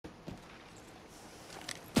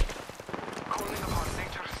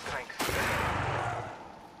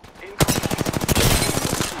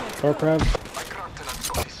Or crab. He's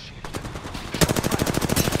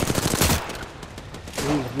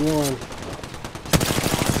one.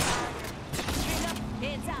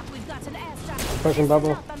 Pushing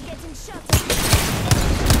bubble.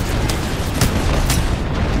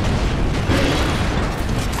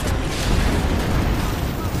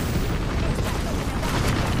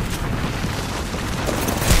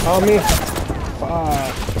 Oh me.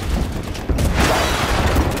 Fuck.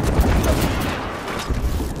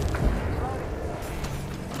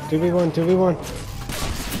 2v1, 2v1.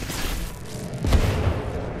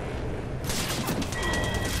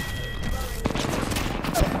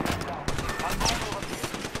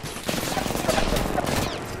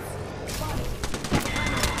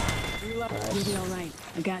 You'll be alright.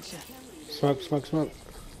 I gotcha. Smoke, smoke, smoke.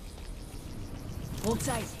 Hold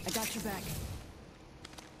tight. I got your back.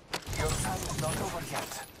 Your time is not over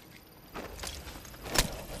yet.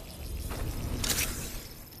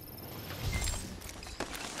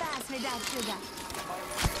 Pass me that sugar.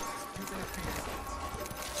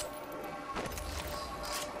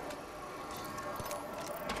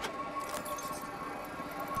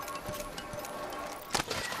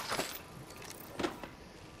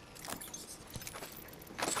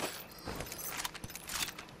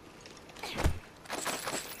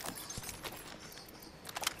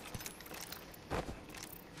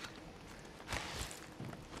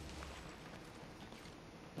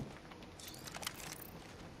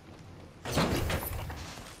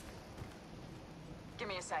 Give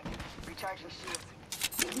me a second. Recharging shields.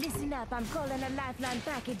 Listen up, I'm calling a lifeline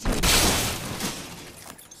package in.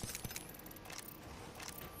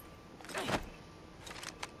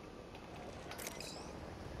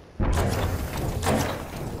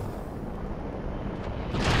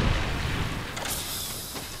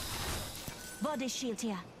 Body shield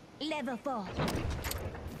here. Level 4.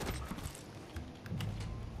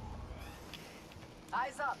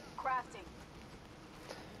 Eyes up. Crafting.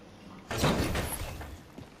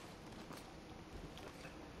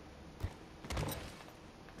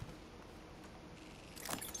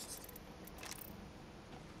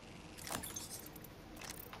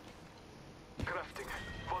 Crafting.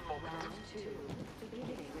 One moment.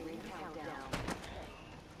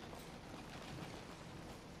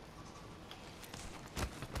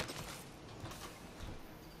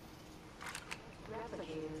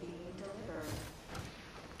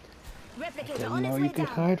 Replicator Didn't on know its you way could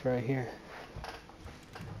down. hide right here.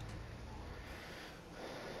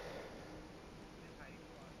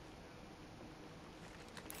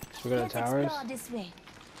 So we got Let's towers. explore this way.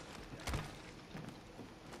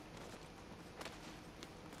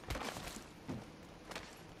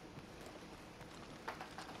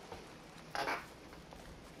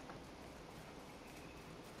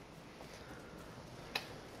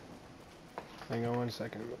 Hang on 1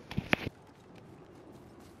 second.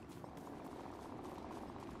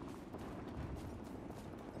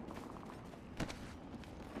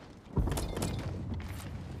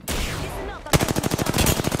 Listen up, I'm getting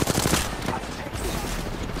shot.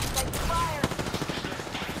 Like fire.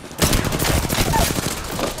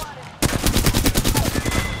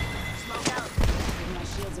 Smoke out. Give my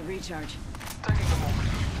shields a recharge. Taking a moment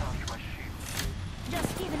to recharge my shield. Just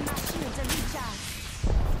giving my shields a recharge.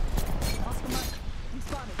 Oscar Mark. I'm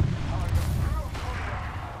spotted.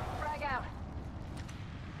 Frag out.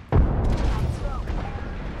 Smoke.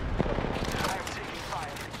 I am taking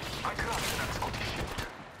fire. I crafted that Scottish shield.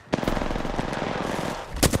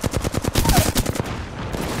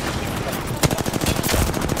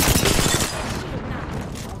 Shield now.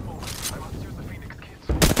 I must use the Phoenix kit.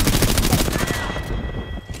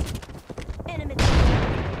 Enemy.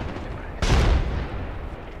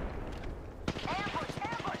 Ambush!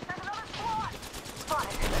 Ambush! There's another squad!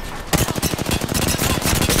 Spotted. Spotted.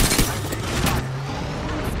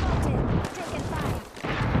 Taking fire.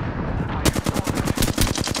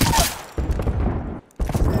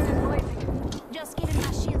 Just giving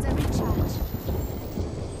my shields a recharge.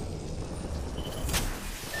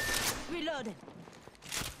 Reloaded.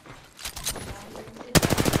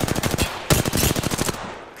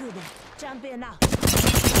 Good. Jump in now.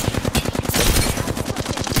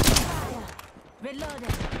 Fire.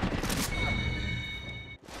 Reloaded.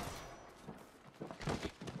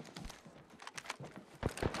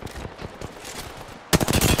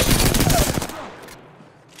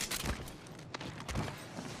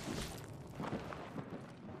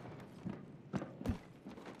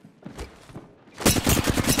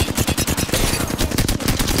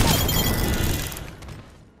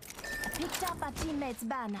 Picked up a teammate's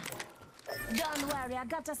banner. Don't worry, I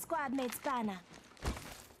got a squad mate's banner.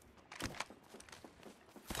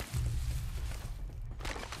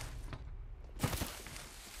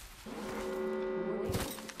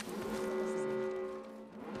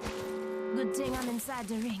 Good thing I'm inside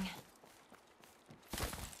the ring.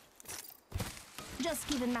 Just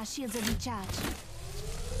giving my shields a recharge.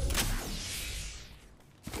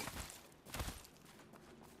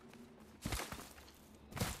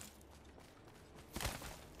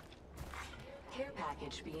 Care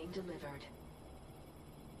package being delivered.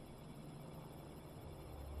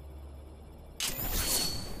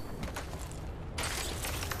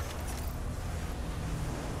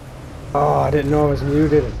 Oh, I didn't know I was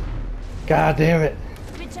muted. God damn it.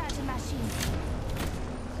 Recharging my shields.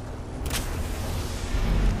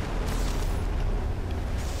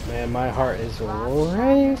 Man, my heart is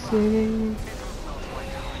racing.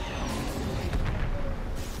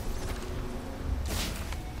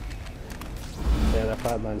 Yeah, that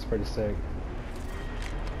flatline's pretty sick.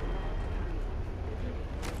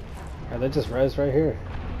 They just res right here.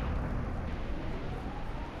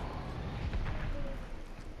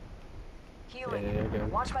 Healing. Yeah,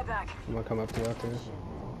 good. Watch my back. I'm gonna come up to you out there.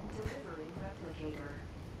 Delivering replicator.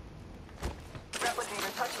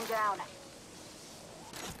 Replicator touching down.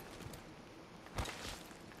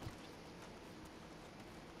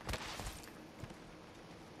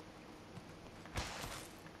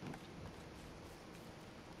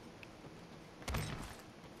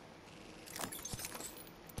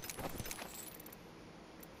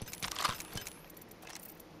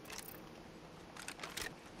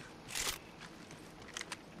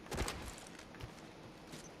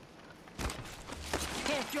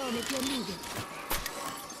 Care drone if you need it.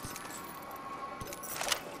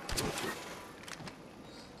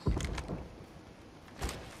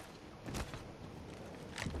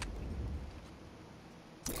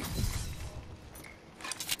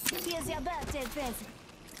 Here's your birthday present.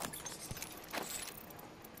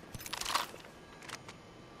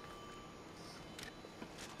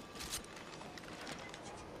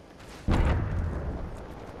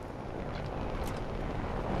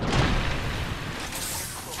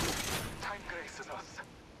 Time graces us.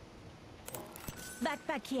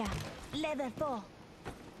 Backpack here. Level 4.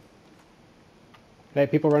 Hey,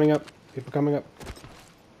 people running up. People coming up.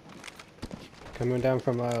 Coming down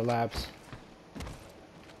from labs.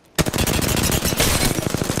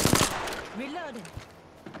 Reloading.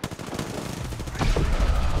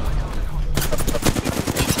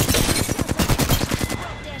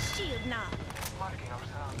 Broke their shield now. Marking our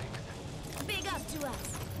surroundings. Big up to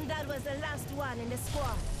us. That was the last one in the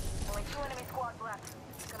squad. Only 2 enemy squads left.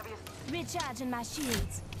 It's gonna be a Recharging my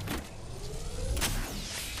shields.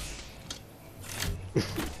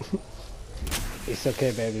 It's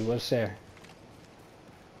okay, baby. We'll share.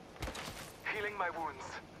 healing my wounds.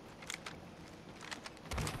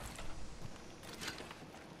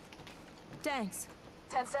 Thanks.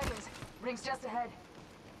 10 seconds. Ring's just ahead.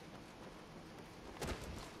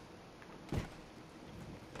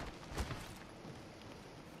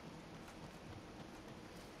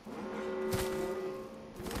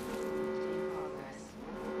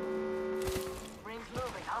 Ring's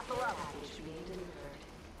moving. Hostile level. Package being delivered.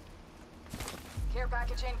 Care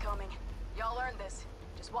package incoming. Y'all earned this.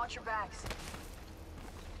 Just watch your backs.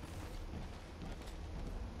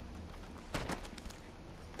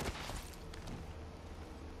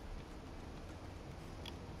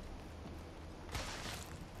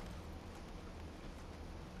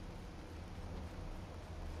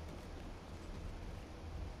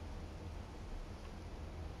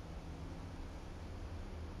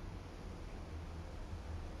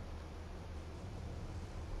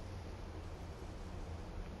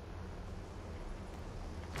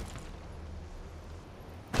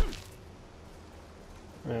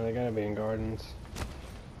 Yeah, they gotta be in gardens.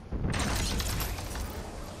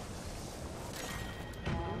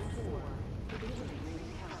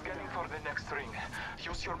 Scanning for the next ring.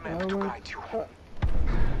 Use your map to guide you.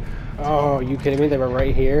 Oh, you kidding me? They were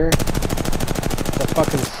right here? The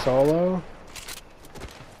fucking solo?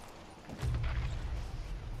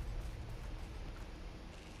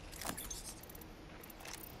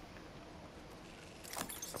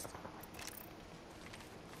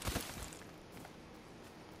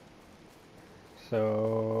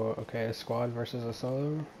 So, okay, a squad versus a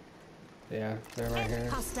solo? Yeah, they're right here.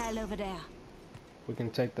 Hostile over there. We can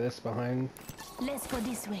take this behind. Let's go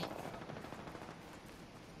this way.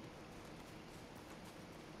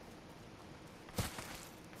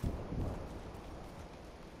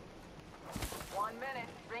 One minute.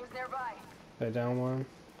 Rings nearby. They down one.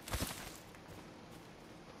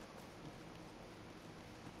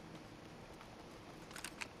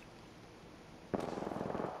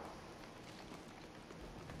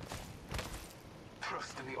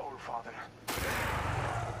 Trust in the All Father.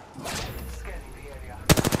 Scanning the area.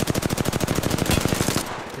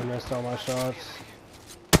 I missed all my shots.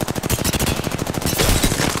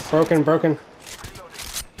 Broken.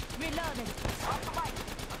 Reloading. Off the mic.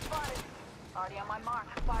 I'm spotted. Already on my mark.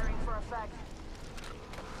 Firing for effect.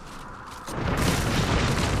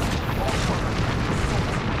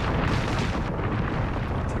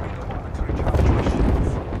 Taking a moment to recharge my shields.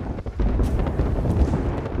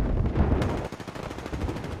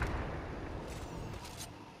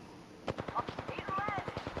 He's red.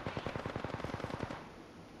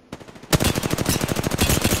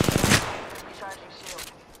 Recharging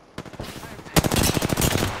shield.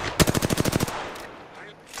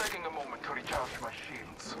 Taking a moment to recharge my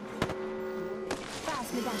shields.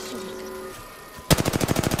 Pass me that shield.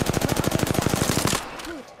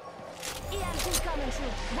 Good. EMP's coming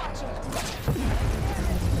through. Watch it.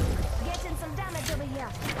 Getting some damage over here.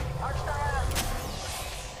 Arch diana.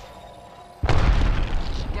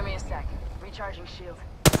 Give me a sec. Recharging shield.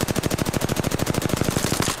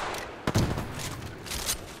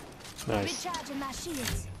 Nice. Recharging my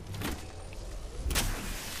shields.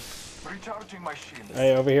 Recharging my shields.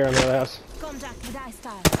 Hey, over here on the other house. Contact with ice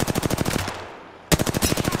style.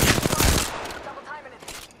 Double timing it.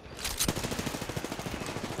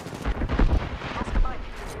 Off the mic.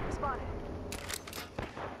 Spotted.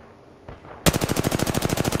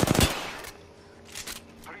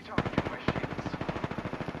 Recharging my shields.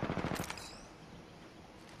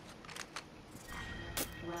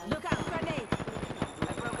 Look out, grenade.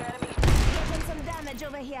 I broke an enemy. Getting some damage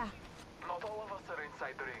over here. Not all of us are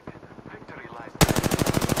inside the ring. Victory lies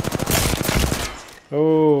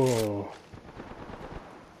Oh.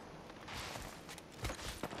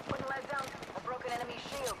 Putting lead down. I broke an enemy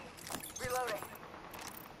shield. Reloading.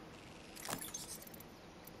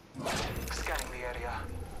 there. Scanning the area.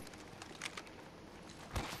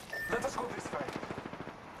 Let us go this way.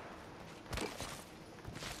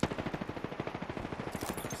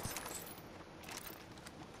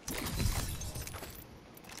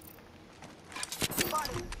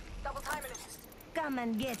 Spotted. Double timing it. Come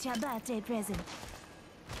and get your birthday present.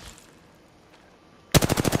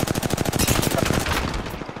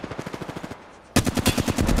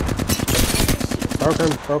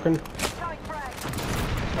 Broken. Throwing frag.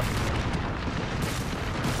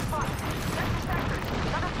 Fuck. Sector, sector.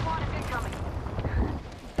 Another squad is incoming.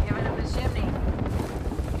 Giving him the chimney.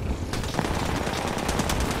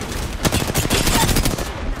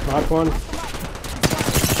 Knocked one.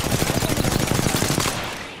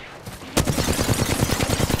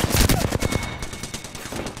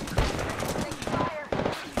 Taking fire.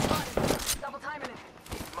 Spotted. Double timing it.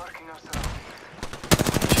 Marking our surroundings.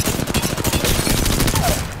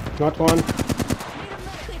 Knocked one. Little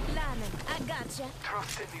more quick landing. I gotcha.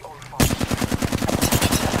 Trust in the old father.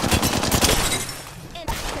 And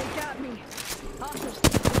they got me. Officers,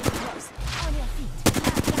 really close. On your feet.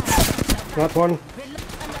 Knock down. Knocked one. Reload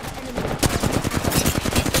another enemy.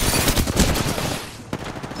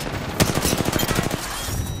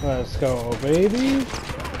 Let's go, baby.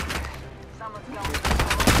 Someone's going.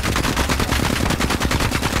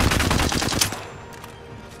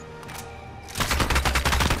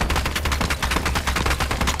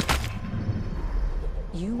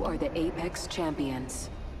 You are the Apex Champions.